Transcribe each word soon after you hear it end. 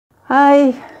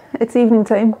Hi, it's evening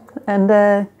time, and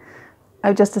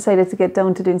I've just decided to get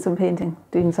down to doing some painting,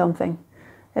 doing something.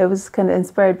 It was kind of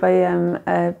inspired by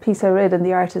a piece I read in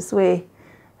The Artist's Way.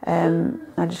 I'll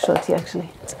just show it to you actually.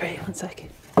 Sorry, one sec.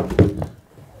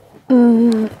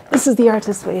 This is The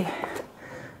Artist's Way.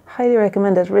 Highly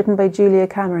recommend it, written by Julia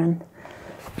Cameron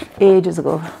ages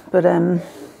ago. But and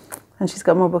she's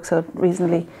got more books out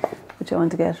recently, which I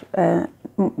want to get.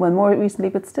 Well, more recently,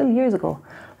 but still years ago.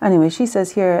 Anyway, she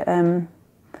says here,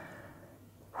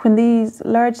 when these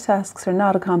large tasks are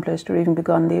not accomplished or even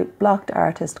begun, the blocked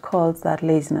artist calls that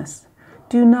laziness.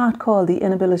 Do not call the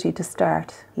inability to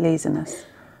start laziness.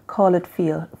 Call it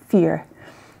fear.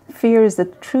 Fear is the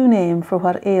true name for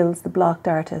what ails the blocked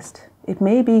artist. It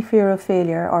may be fear of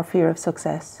failure or fear of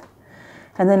success.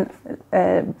 And then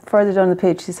further down the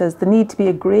page, she says, the need to be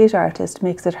a great artist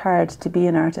makes it hard to be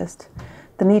an artist.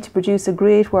 The need to produce a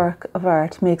great work of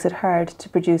art makes it hard to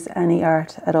produce any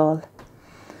art at all.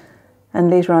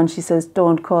 And later on she says,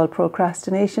 don't call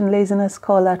procrastination laziness,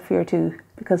 call that fear too,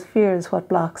 because fear is what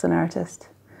blocks an artist.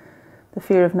 The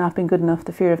fear of not being good enough,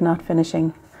 the fear of not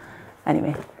finishing.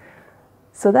 Anyway,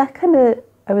 so that kind of,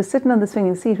 I was sitting on the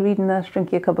swinging seat reading that,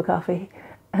 drinking a cup of coffee,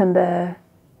 and I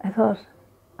thought,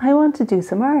 I want to do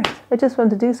some art. I just want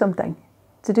to do something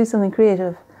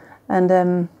creative. And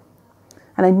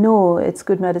I know it's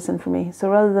good medicine for me. So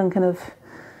rather than kind of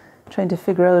trying to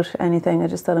figure out anything, I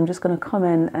just thought I'm just going to come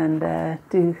in and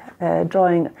do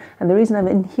drawing. And the reason I'm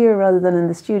in here rather than in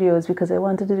the studio is because I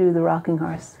wanted to do the rocking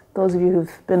horse. Those of you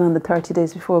who've been on the 30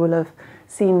 days before will have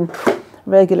seen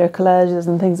regular collages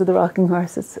and things of the rocking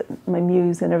horse. It's my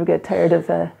muse. I never get tired of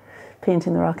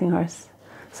painting the rocking horse.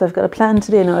 So I've got a plan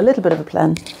today now, a little bit of a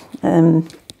plan. I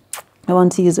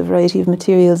want to use a variety of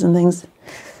materials and things.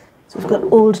 So I've got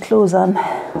old clothes on.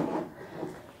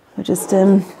 I just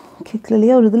kicked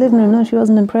Lily out of the living room. No, she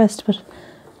wasn't impressed, but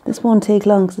this won't take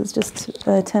long because it's just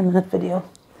a 10-minute video.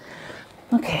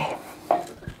 Okay.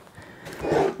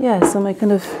 Yeah, so my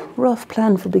kind of rough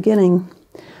plan for beginning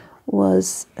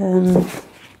was to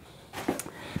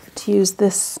use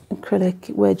this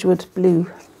acrylic Wedgwood blue.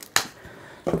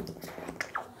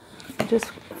 I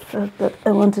just felt that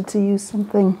I wanted to use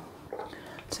something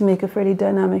to make a fairly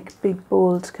dynamic, big,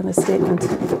 bold kind of statement.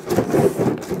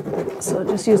 So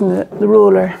just using the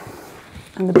roller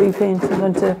and the blue paint, I'm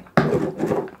going to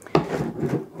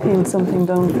paint something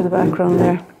down for the background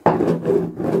there.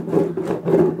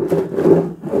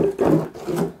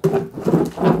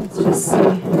 Let's just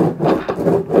see.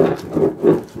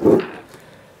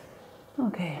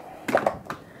 Okay,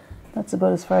 that's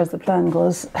about as far as the plan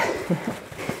goes.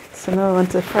 So now I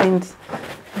want to find,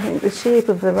 I think, the shape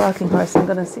of the rocking horse. I'm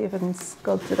going to see if I can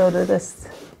sculpt it out of this.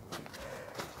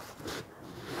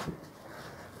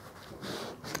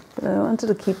 But I wanted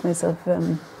to keep myself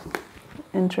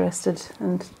interested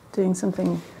and doing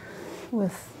something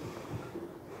with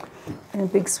a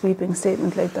big sweeping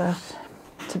statement like that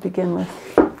to begin with.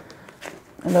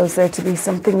 Allows there to be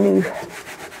something new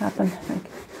happen. Like,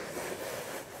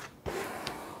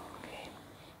 okay.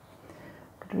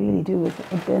 Could really do with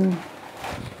a bin.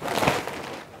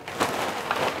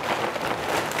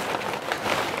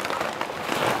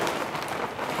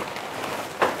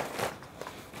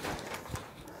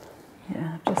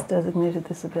 Designated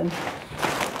this a bin.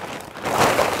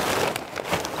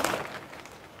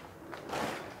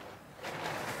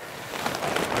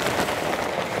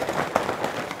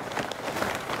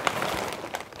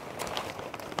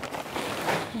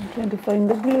 I'm trying to find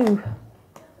the glue.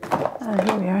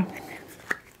 Here we are.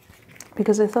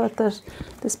 Because I thought that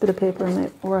this bit of paper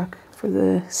might work for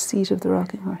the seat of the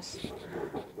rocking horse.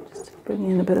 Just bring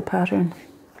in a bit of pattern.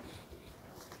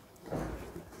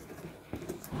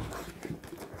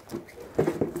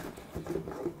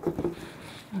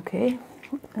 Okay,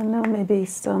 and now maybe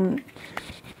some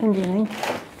Indian ink.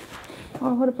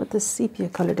 Or what about this sepia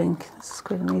coloured ink? This is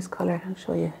quite a nice colour, I'll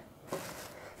show you.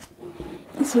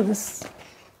 So this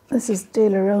is De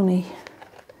La Roni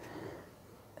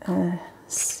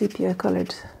sepia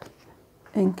coloured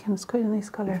ink, and it's quite a nice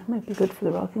colour. Might be good for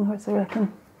the rocking horse, I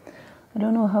reckon. I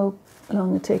don't know how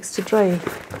long it takes to dry,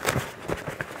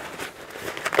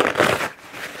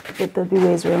 but there'll be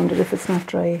ways around it. If it's not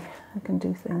dry, I can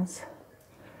do things.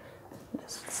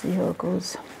 Just see how it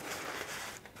goes.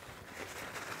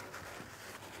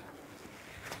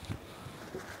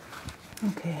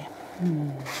 Okay.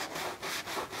 And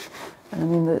I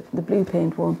mean, the blue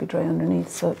paint won't be dry underneath,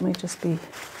 so it might just be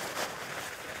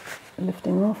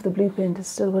lifting off the blue paint is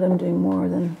still what I'm doing more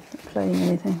than applying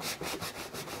anything.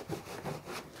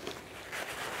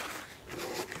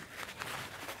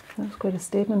 That was quite a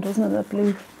statement, wasn't it, that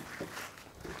blue?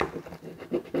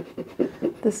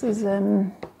 This is,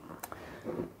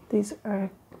 these are,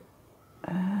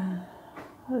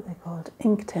 what are they called?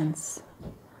 Ink tints.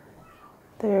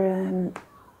 They're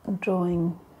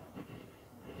drawing,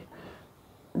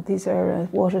 these are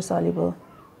water soluble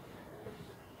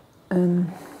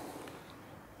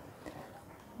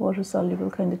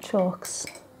kind of chalks.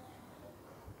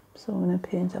 So when I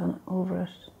paint on over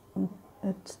it,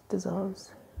 it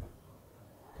dissolves.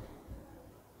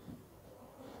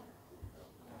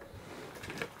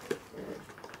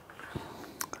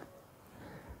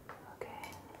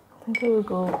 I think I will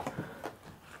go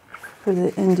for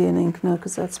the Indian ink now,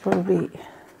 because that's probably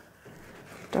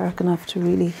dark enough to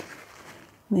really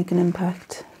make an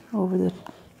impact over the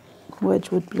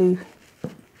Wedgwood blue.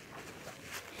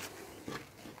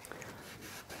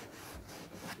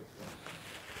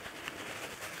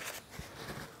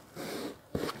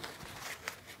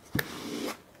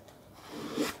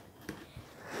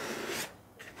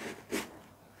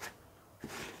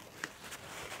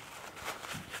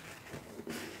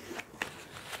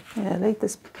 Yeah, I like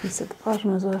this piece at the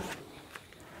bottom as well.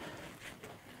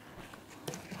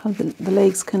 How the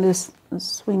legs kind of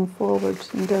swing forward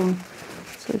and down,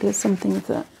 so there's something with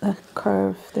that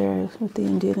curve there with the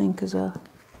Indian ink as well.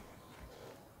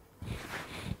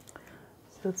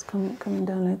 So it's coming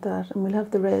down like that, and we'll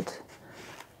have the red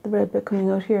bit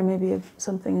coming out here. Maybe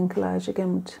something in collage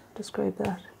again would describe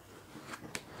that.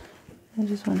 I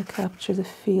just want to capture the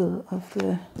feel of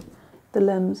the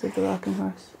limbs of the rocking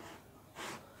horse.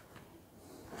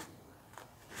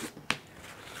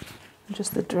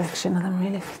 Just the direction of them,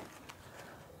 really.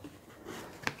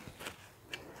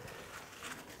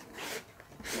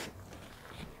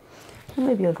 And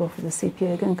maybe I'll go for the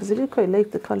sepia again, because I do quite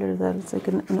like the colour of that. It's like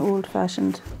an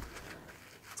old-fashioned,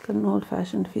 it's got an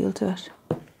old-fashioned feel to it.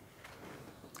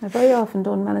 I very often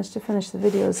don't manage to finish the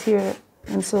videos here,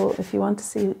 and so if you want to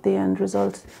see the end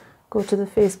result, go to the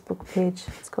Facebook page.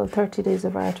 It's called 30 Days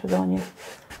of Art with Anya,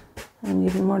 and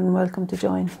you'd be more than welcome to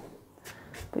join.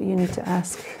 But you need to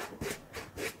ask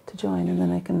to join, and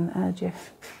then I can add you.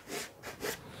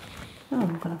 Oh,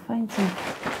 I'm going to find some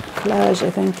collage, I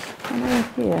think.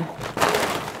 Yeah.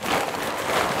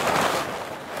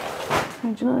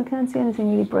 And you know, I can't see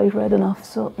anything really bright red enough,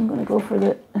 so I'm going to go for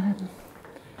the...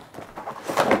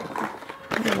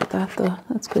 What about that, though?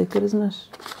 That's quite good, isn't it?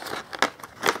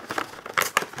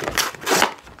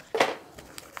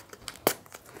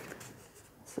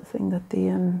 It's the thing that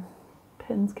the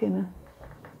pens came in.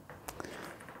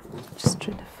 Just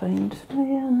trying to find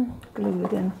my glue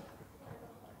again.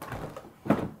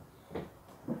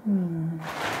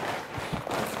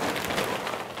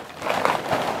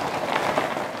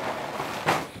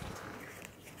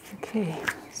 Okay,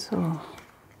 so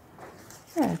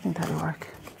yeah, I think that'll work.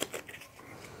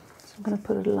 So I'm going to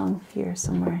put it along here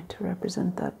somewhere to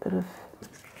represent that bit of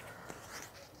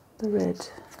the red.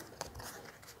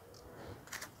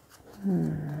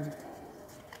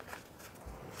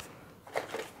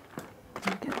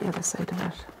 Get the other side of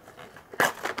it.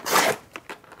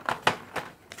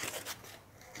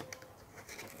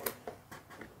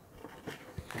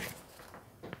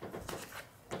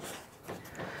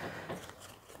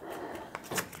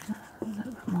 A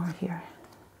little bit more here.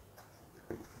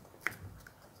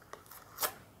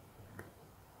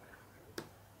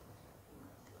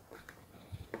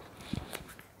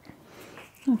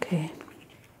 Okay.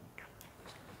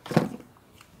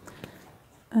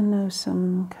 And now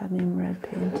some cadmium red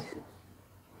paint.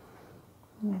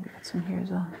 Maybe got some here as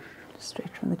well, just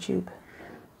straight from the tube.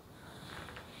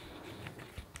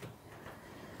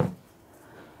 Oh,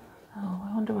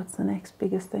 I wonder what's the next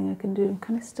biggest thing I can do. I'm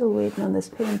kind of still waiting on this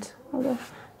paint. Although, do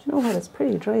you know what? It's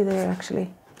pretty dry there,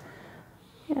 actually.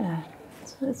 Yeah.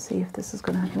 So let's see if this is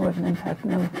going to have more of an impact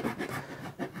now.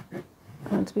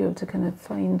 I want to be able to kind of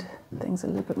find things a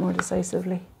little bit more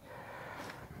decisively.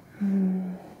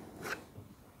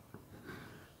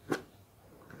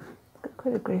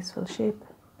 Quite a graceful shape,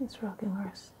 this rocking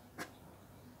horse.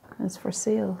 And it's for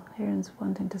sale. Erin's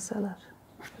wanting to sell it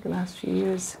for the last few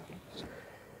years.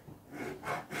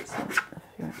 So if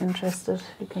you're interested,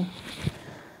 you can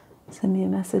send me a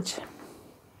message.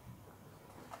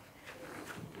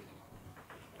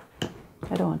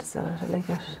 I don't want to sell it, I like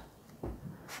it.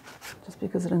 Just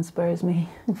because it inspires me.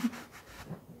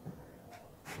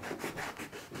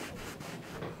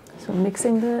 So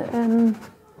mixing the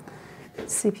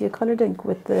sepia coloured ink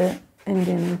with the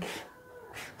Indian ink.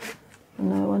 And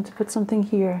now I want to put something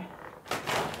here.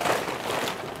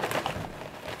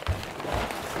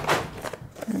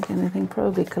 And again, I think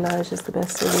probably collage is the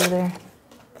best idea there.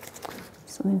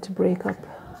 Something to break up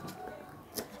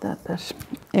that bit.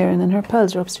 Erin and her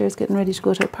pals are upstairs getting ready to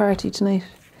go to a party tonight.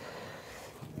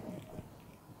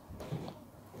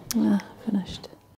 Yeah, finished.